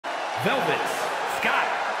Velvet Scott.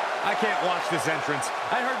 I can't watch this entrance.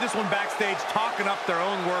 I heard this one backstage talking up their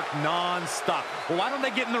own work non-stop. Well, why don't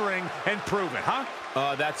they get in the ring and prove it, huh?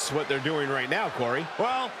 That's what they're doing right now, Corey.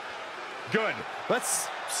 Well, good. Let's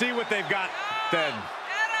see what they've got then.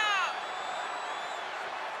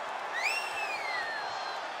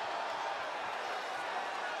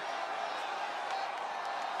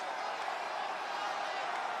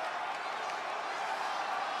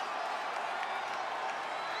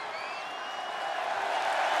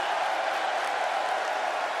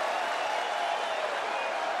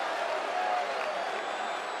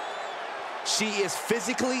 She is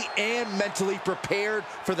physically and mentally prepared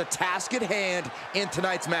for the task at hand in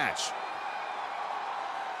tonight's match.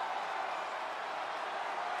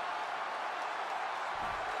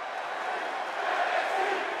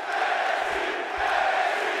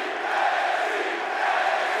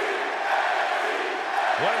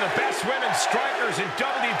 One of the best women's strikers in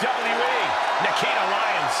WWE, Nikkita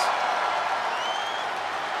Lyons.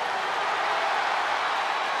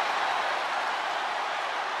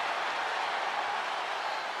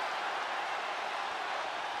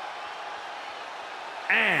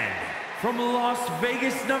 And from Las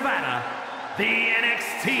Vegas, Nevada, the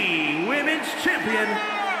NXT Women's Champion,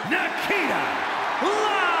 Nikkita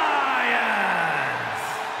Lyons.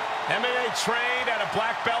 MMA trained at a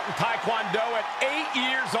black belt in Taekwondo at 8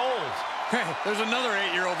 years old. Hey, there's another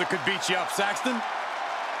 8-year-old that could beat you up, Saxton.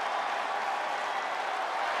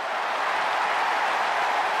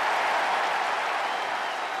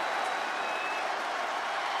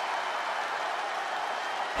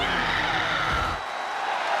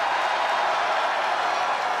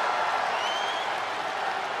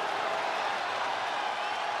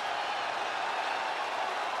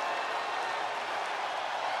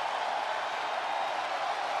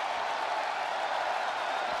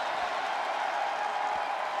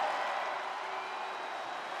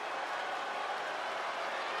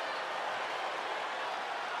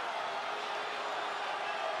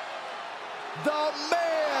 The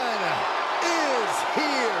man is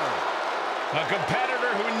here. A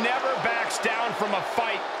competitor who never backs down from a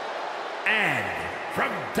fight. And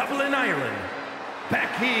from Dublin, Ireland,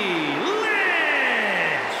 Becky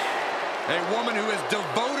Lynch. A woman who has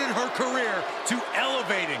devoted her career to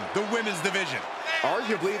elevating the women's division.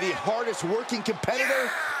 Arguably the hardest working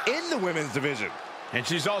competitor in the women's division. And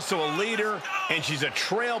she's also a leader, and she's a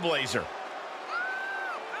trailblazer.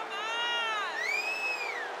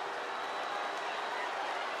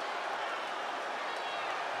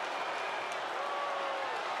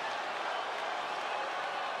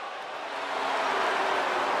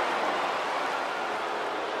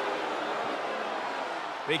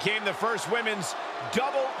 Became the first women's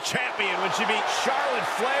double champion when she beat Charlotte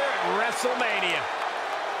Flair at WrestleMania.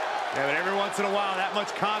 Yeah, but every once in a while, that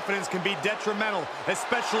much confidence can be detrimental,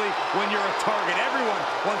 especially when you're a target. Everyone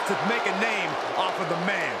wants to make a name off of the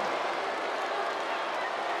man.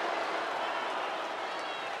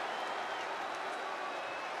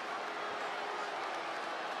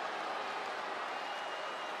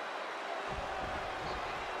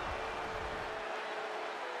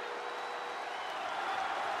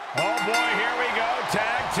 Oh boy, here we go.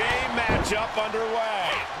 Tag team matchup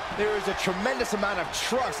underway. There is a tremendous amount of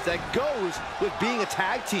trust that goes with being a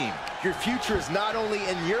tag team. Your future is not only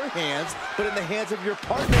in your hands, but in the hands of your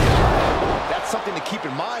partner. That's something to keep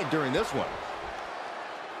in mind during this one.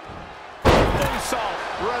 Moonsault.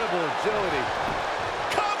 Incredible agility.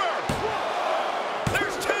 Cover.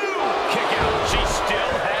 There's two. Kick out. She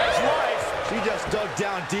still has life. She just dug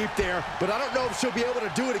down deep there, but I don't know if she'll be able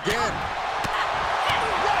to do it again.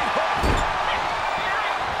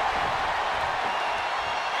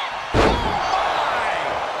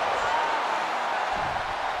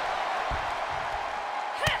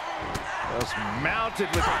 Mounted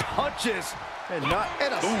with punches And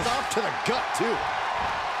a stomp to the gut, too.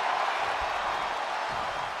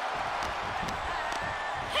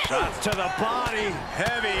 Shots to the body,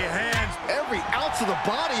 heavy hands. Every ounce of the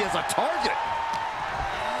body is a target.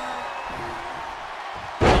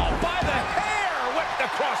 Oh, by the hair, whipped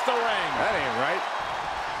across the ring. That ain't right.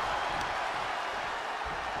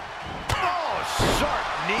 Oh, sharp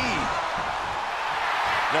knee.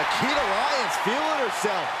 Nikkita Lyons feeling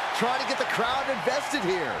herself, trying to get the crowd invested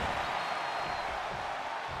here.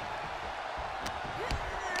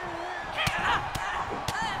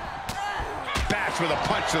 Bash with a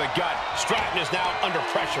punch to the gut. Stratton is now under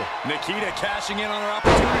pressure. Nikkita cashing in on her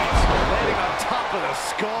opportunities. Landing on top of the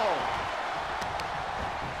skull.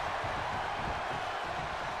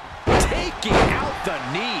 Taking out the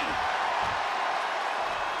knee.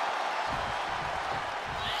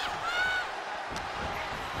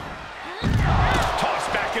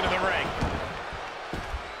 Tossed back into the ring.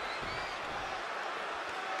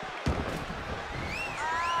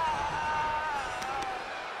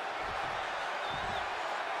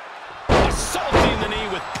 Assaulting the knee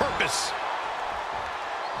with purpose.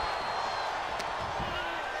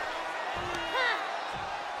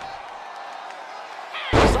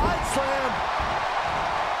 Side slam.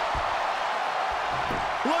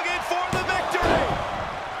 Looking for the victory.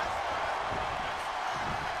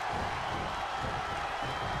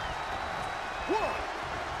 One,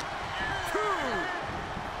 two.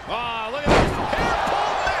 Ah, look at this. Hair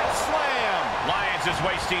pull mat slam. Lyons is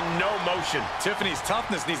wasting no motion. Tiffany's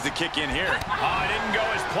toughness needs to kick in here. Oh, it didn't go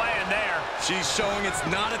as planned there. She's showing it's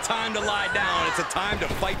not a time to lie down. It's a time to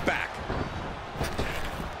fight back.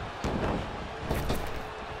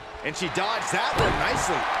 And she dodged that one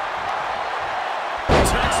nicely.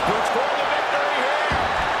 Textbooks for the victory here.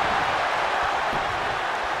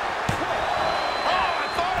 Oh, I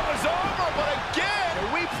thought it was over, but again.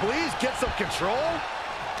 Can we please get some control?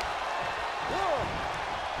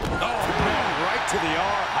 Oh, man, right to the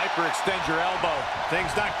arm. Hyperextend your elbow.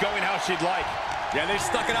 Things not going how she'd like. Yeah, they've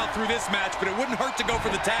stuck it out through this match, but it wouldn't hurt to go for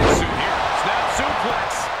the tag soon here. Snap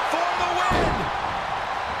suplex for the win.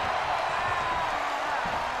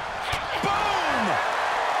 Boom!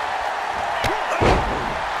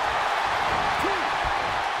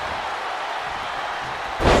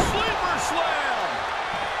 Sleeper slam!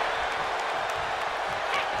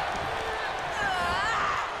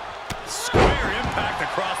 Square impact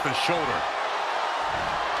across the shoulder.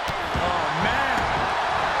 Oh, man.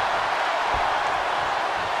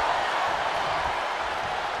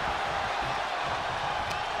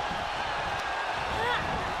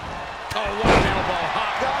 Oh, what an elbow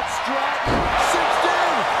hop. Got Stratton. 16.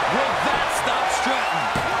 Will that stop Stratton?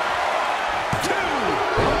 Two.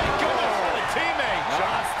 Great goal for the teammate.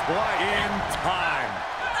 Just in time.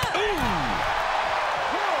 Ooh.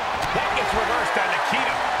 That gets reversed on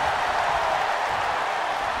Nikkita.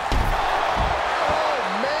 Oh,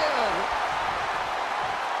 man.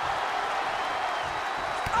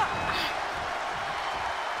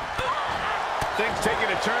 Things taking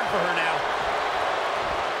a turn for her now.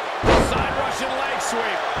 Side Russian leg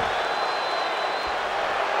sweep.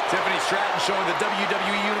 Tiffany Stratton showing the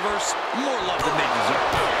WWE Universe more love than they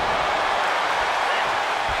deserve.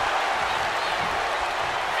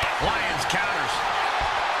 Lyons counters.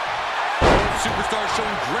 Both superstars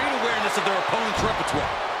showing great awareness of their opponent's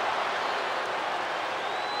repertoire.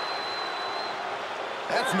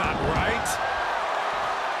 That's not right.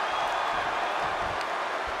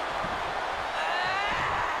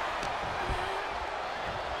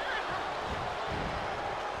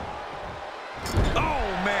 Oh,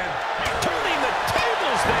 man. Turning the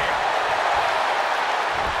tables there.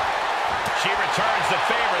 She returns the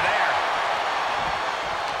favor there.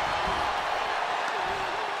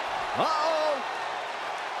 Uh-oh.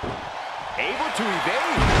 Able to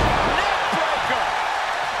evade. Neckbreaker.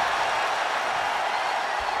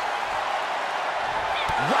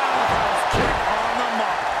 Roundhouse kick on the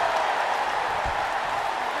mark.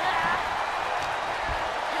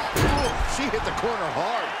 Ooh, she hit the corner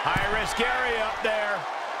hard. High-risk area up there.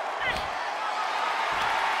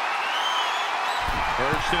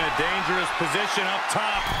 Perched in a dangerous position up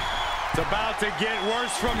top. It's about to get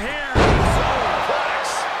worse from here.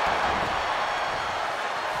 Suplex.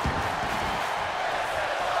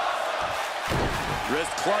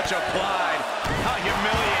 Wrist clutch applied. How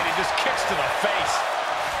humiliating. Just kicks to the face.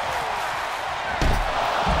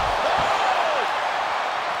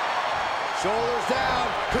 Shoulders down.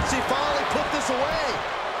 Could she finally put this away?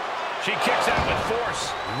 She kicks out with force.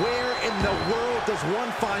 Where in the world does one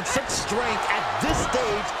find such strength at this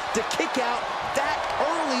stage to kick out that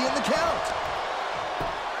early in the count?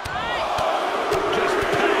 Just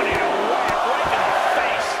pounding away right in the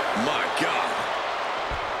face. My God.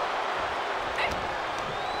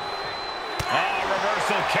 Oh,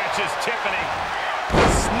 reversal catches Tiffany.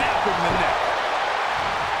 Snapping the neck.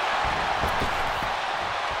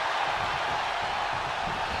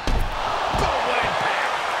 Boom, what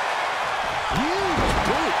impact. Huge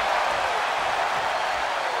boot.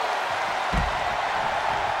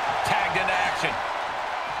 Tagged into action.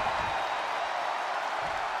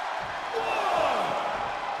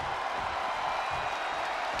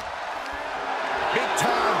 Big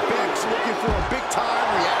time Bex looking for a big time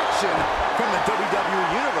reaction from the WWE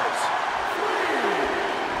Universe.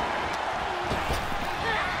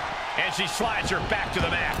 And she slides her back to the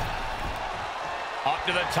mat. Up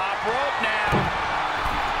to the top rope now.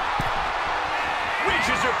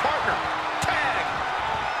 Reaches her partner. Tag.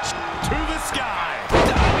 To the sky.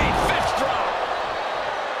 Diving fist drop.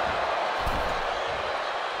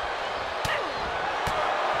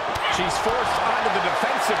 She's forced onto the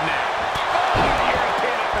defensive now. Oh,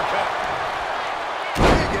 European uppercut.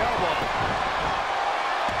 Big elbow.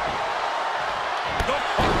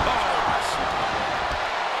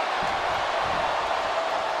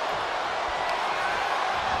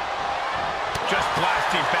 Just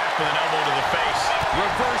blasting back with an elbow to the face.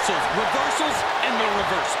 Reversals, reversals, and more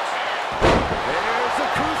reversals. There's the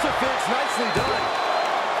crucifix. Nicely done.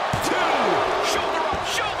 2. Shoulder up,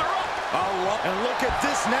 shoulder up. And look at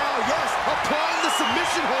this now. Yes, applying the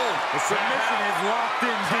submission hold. The submission is locked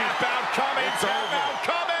in deep. Tap out coming, It's tap over. out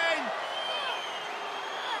coming.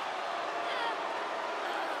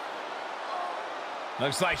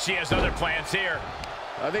 Looks like she has other plans here.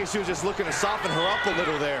 I think she was just looking to soften her up a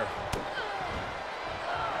little there.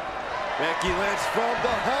 Becky Lynch from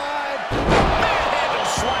behind. Manhandle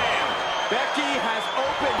slam. Becky has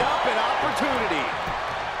opened up an opportunity.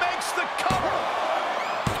 Makes the cover.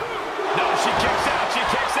 No, she kicks out, she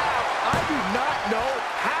kicks out. I do not know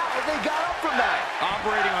how they got up from that.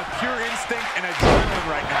 Operating on pure instinct and adrenaline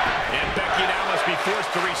right now. And Becky now must be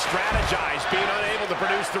forced to re-strategize, being unable to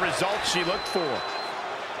produce the results she looked for.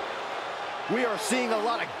 We are seeing a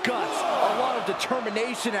lot of guts, a lot of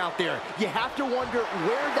determination out there. You have to wonder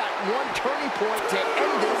where that one turning point to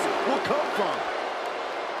end this will come from.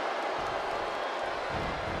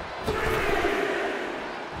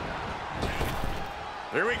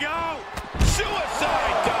 Here we go.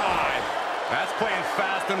 Suicide dive. That's playing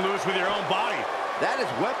fast and loose with your own body. That is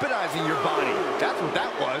weaponizing your body. That's what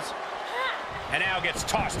that was. And now gets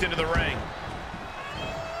tossed into the ring.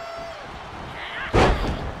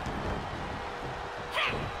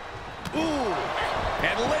 Ooh.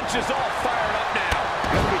 And Lynch is all fired up now.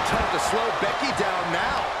 Gonna be tough to slow Becky down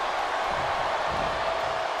now.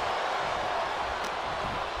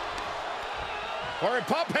 Or a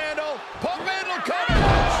pump handle. Pump handle coming.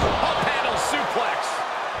 Pump handle suplex.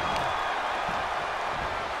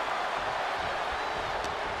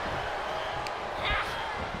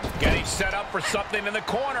 Getting set up for something in the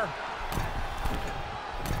corner.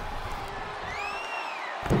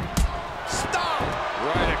 Stop.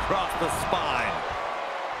 Right across the spine.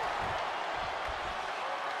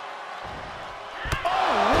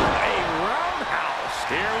 Oh, what a roundhouse.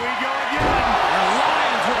 Here we go again. And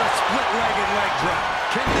Lyons with a split-legged leg drop.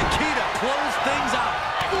 Can Nikkita close things out?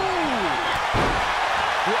 Ooh.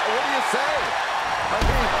 What do you say? I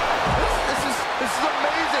mean, this is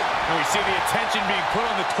amazing. And we see the attention being put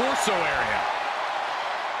on the torso area.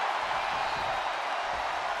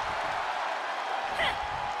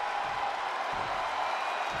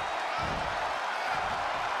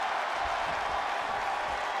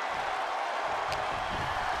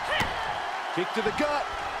 Kick to the gut.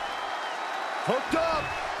 Hooked up.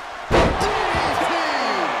 DDT.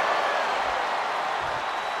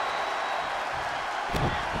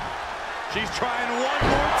 She's trying one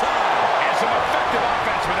more time. And some effective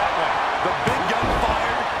offense with that one. The big gun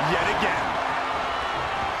fired yet again.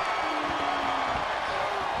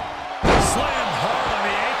 Slam hard on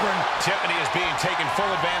the apron. Tiffany is being taken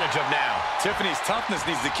full advantage of now. Tiffany's toughness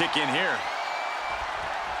needs to kick in here.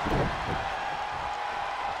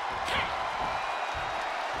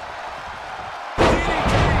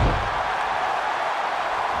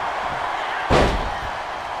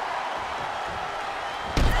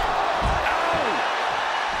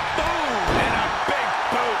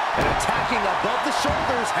 Attacking above the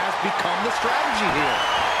shoulders has become the strategy here.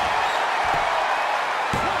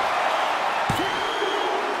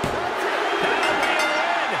 That'll be a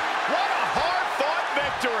win. What a hard-fought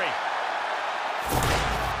victory.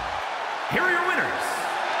 Here are your winners,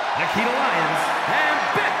 Nikkita Lyons and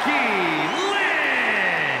Becky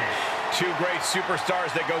Lynch. Two great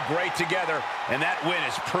superstars that go great together, and that win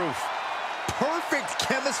is proof. Perfect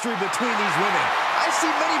chemistry between these women. I see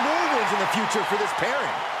many more wins in the future for this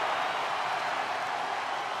pairing.